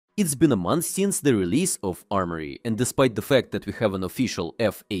It's been a month since the release of Armory, and despite the fact that we have an official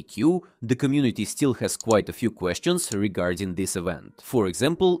FAQ, the community still has quite a few questions regarding this event. For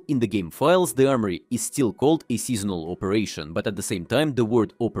example, in the game files, the Armory is still called a seasonal operation, but at the same time the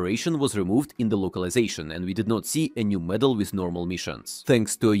word operation was removed in the localization, and we did not see a new medal with normal missions.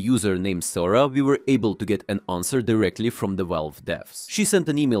 Thanks to a user named Sora, we were able to get an answer directly from the Valve devs. She sent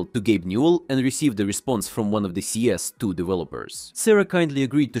an email to Gabe Newell and received a response from one of the CS2 developers. Sarah kindly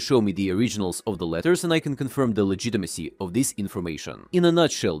agreed to show me the originals of the letters, and I can confirm the legitimacy of this information. In a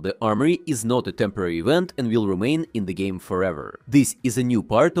nutshell, the Armory is not a temporary event and will remain in the game forever. This is a new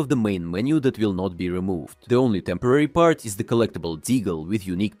part of the main menu that will not be removed. The only temporary part is the collectible Deagle with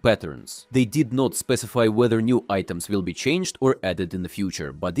unique patterns. They did not specify whether new items will be changed or added in the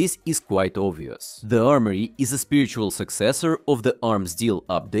future, but this is quite obvious. The Armory is a spiritual successor of the Arms Deal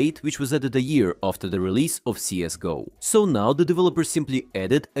update, which was added a year after the release of CSGO. So now the developers simply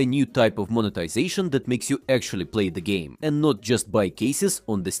added a new type of monetization that makes you actually play the game, and not just buy cases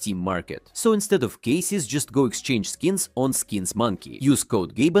on the Steam market. So instead of cases, just go exchange skins on Skins Monkey. Use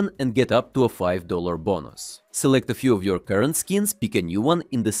code GABEN and get up to a $5 bonus. Select a few of your current skins, pick a new one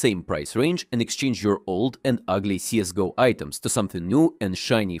in the same price range, and exchange your old and ugly CSGO items to something new and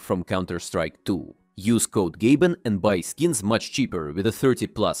shiny from Counter-Strike 2. Use code GABEN and buy skins much cheaper with a 30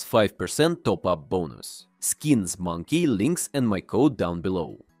 plus 5% top-up bonus. Skins Monkey, links and my code down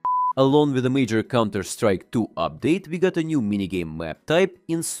below. Along with a major Counter-Strike 2 update, we got a new minigame map type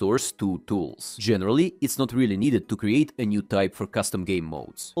in Source 2 tools. Generally, it's not really needed to create a new type for custom game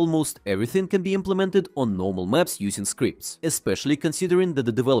modes. Almost everything can be implemented on normal maps using scripts, especially considering that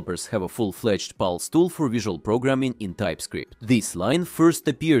the developers have a full-fledged Pulse tool for visual programming in TypeScript. This line first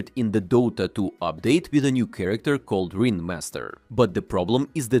appeared in the Dota 2 update with a new character called Ringmaster. But the problem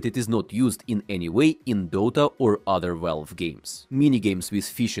is that it is not used in any way in Dota or other Valve games. Minigames with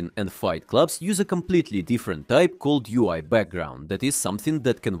fishing and fight clubs use a completely different type called UI background, that is something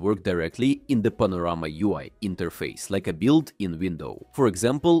that can work directly in the Panorama UI interface, like a built-in window. For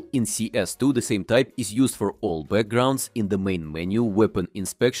example, in CS2 the same type is used for all backgrounds in the main menu, weapon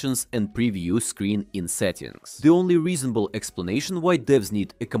inspections and preview screen in settings. The only reasonable explanation why devs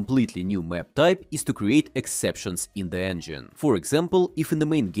need a completely new map type is to create exceptions in the engine. For example, if in the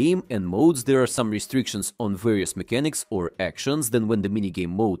main game and modes there are some restrictions on various mechanics or actions, then when the minigame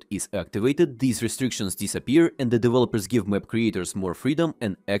mode is activated, these restrictions disappear and the developers give map creators more freedom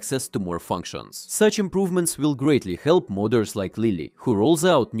and access to more functions. Such improvements will greatly help modders like Lily, who rolls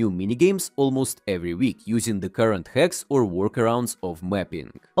out new minigames almost every week using the current hacks or workarounds of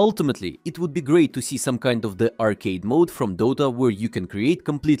mapping. Ultimately, it would be great to see some kind of the arcade mode from Dota where you can create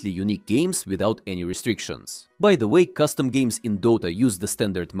completely unique games without any restrictions. By the way, custom games in Dota use the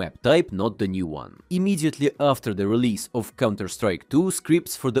standard map type, not the new one. Immediately after the release of Counter-Strike 2,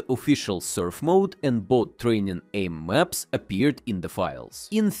 scripts for the official surf mode and bot training aim maps appeared in the files.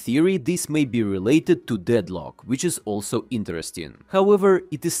 In theory, this may be related to Deadlock, which is also interesting. However,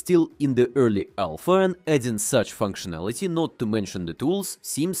 it is still in the early alpha, and adding such functionality, not to mention the tools,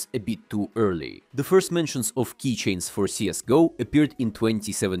 seems a bit too early. The first mentions of keychains for CSGO appeared in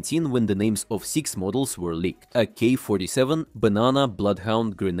 2017 when the names of 6 models were leaked: a K-47, Banana,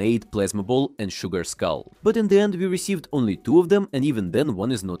 Bloodhound, Grenade, Plasma Ball and Sugar Skull. But in the end we received only 2 of them, and even then one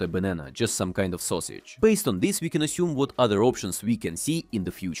is not a banana, just some kind of sausage. Based on this we can assume what other options we can see in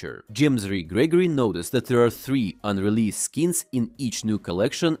the future. Jamesry Gregory noticed that there are 3 unreleased skins in each new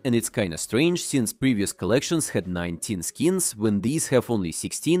collection, and it's kinda strange since previous collections had 19 skins when these have only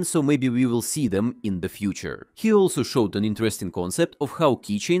 16, so maybe we will see them in the future. He also showed an interesting concept of how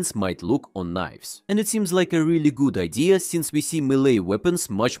keychains might look on knives, and it seems like a really good idea since we see melee weapons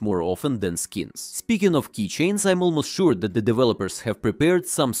much more often than skins. Speaking of keychains, I'm almost sure that the developers have prepared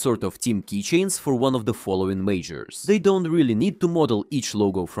some sort of team keychains for one of the following majors. They don't really need to model each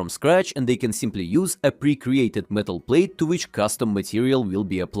logo from scratch, and they can simply use a pre-created metal plate to which custom material will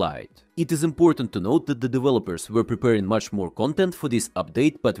be applied. It is important to note that the developers were preparing much more content for this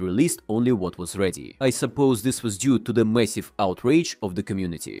update but released only what was ready. I suppose this was due to the massive outrage of the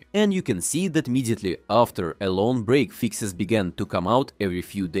community. And you can see that immediately after a long break, fixes began to come out every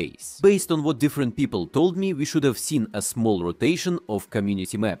few days. Based on what different people told me, we should have seen a small rotation of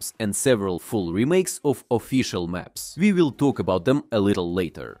community maps and several full remakes of official maps. We will talk about them a little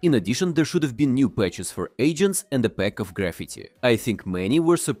later. In addition, there should have been new patches for agents and a pack of graffiti. I think many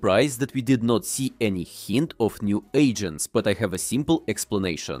were surprised that we did not see any hint of new agents, but I have a simple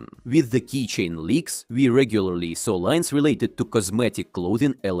explanation. With the keychain leaks, we regularly saw lines related to cosmetic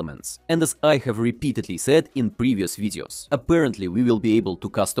clothing elements, and as I have repeatedly said in previous videos, apparently we will be able to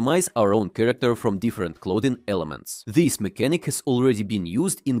customize our own character from different clothing elements. This mechanic has already been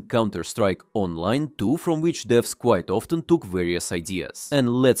used in Counter-Strike Online 2, from which devs quite often took various ideas.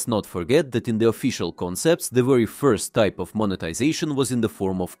 And let's not forget that in the official concepts, the very first type of monetization was in the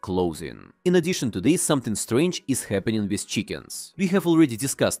form of clothing. In addition to this, something strange is happening with chickens. We have already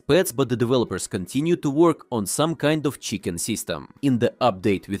discussed pets, but the developers continue to work on some kind of chicken system. In the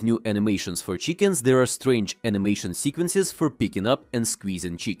update with new animations for chickens, there are strange animation sequences for picking up and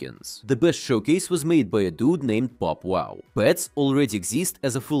squeezing chickens. The best showcase was made by a dude named Pop Wow. Pets already exist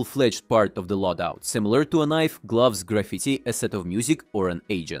as a full-fledged part of the loadout, similar to a knife, gloves, graffiti, a set of music, or an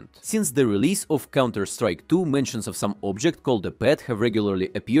agent. Since the release of Counter-Strike 2, mentions of some object called a pet have regularly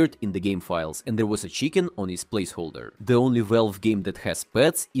appeared in the game files, and there was a chicken on its placeholder. The only Valve game that has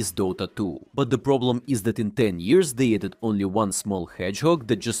pets is Dota 2. But the problem is that in 10 years they added only one small hedgehog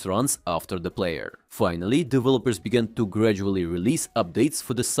that just runs after the player. Finally, developers began to gradually release updates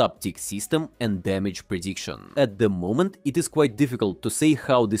for the sub-tick system and damage prediction. At the moment, it is quite difficult to say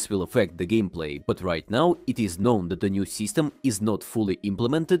how this will affect the gameplay, but right now it is known that the new system is not fully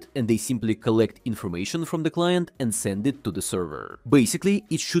implemented and they simply collect information from the client and send it to the server. Basically,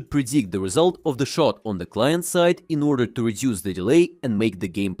 it should predict the result of the shot on the client side in order to reduce the delay and make the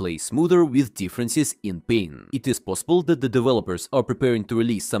gameplay smoother with differences in ping. It is possible that the developers are preparing to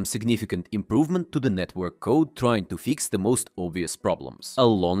release some significant improvement to the network code, trying to fix the most obvious problems.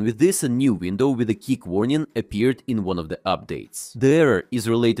 Along with this, a new window with a kick warning appeared in one of the updates. The error is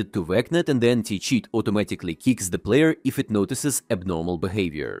related to VACnet, and the anti-cheat automatically kicks the player if it notices abnormal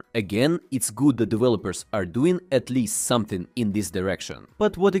behavior. Again, it's good that developers are doing at least something in this direction.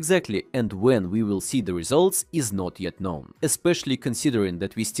 But what exactly and when we will see the results is not yet known, especially considering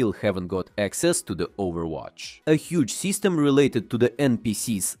that we still haven't got access to the Overwatch. A huge system related to the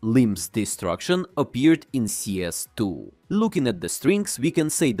NPC's limbs destruction appeared in CS2. Looking at the strings, we can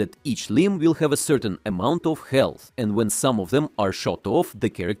say that each limb will have a certain amount of health, and when some of them are shot off, the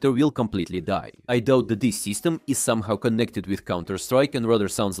character will completely die. I doubt that this system is somehow connected with Counter-Strike and rather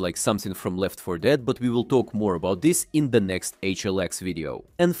sounds like something from Left 4 Dead, but we will talk more about this in the next HLX video.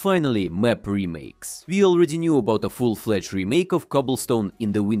 And finally, map remakes. We already knew about a full-fledged remake of Cobblestone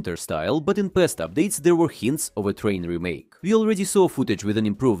in the winter style, but in past updates there were hints of a train remake. We already saw footage with an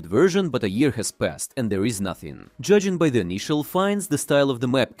improved version, but a year has passed and there is nothing. Judging by the initial finds, the style of the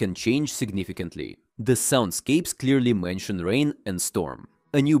map can change significantly. The soundscapes clearly mention rain and storm.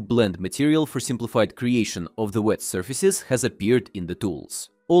 A new blend material for simplified creation of the wet surfaces has appeared in the tools.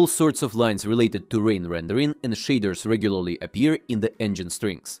 All sorts of lines related to rain rendering and shaders regularly appear in the engine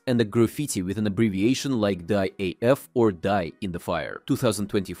strings, and a graffiti with an abbreviation like Die AF or Die in the Fire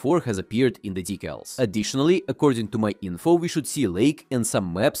 2024 has appeared in the decals. Additionally, according to my info, we should see Lake and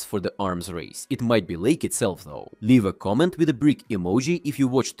some maps for the arms race. It might be Lake itself though. Leave a comment with a brick emoji if you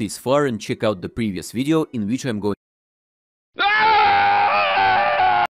watched this far and check out the previous video in which I'm going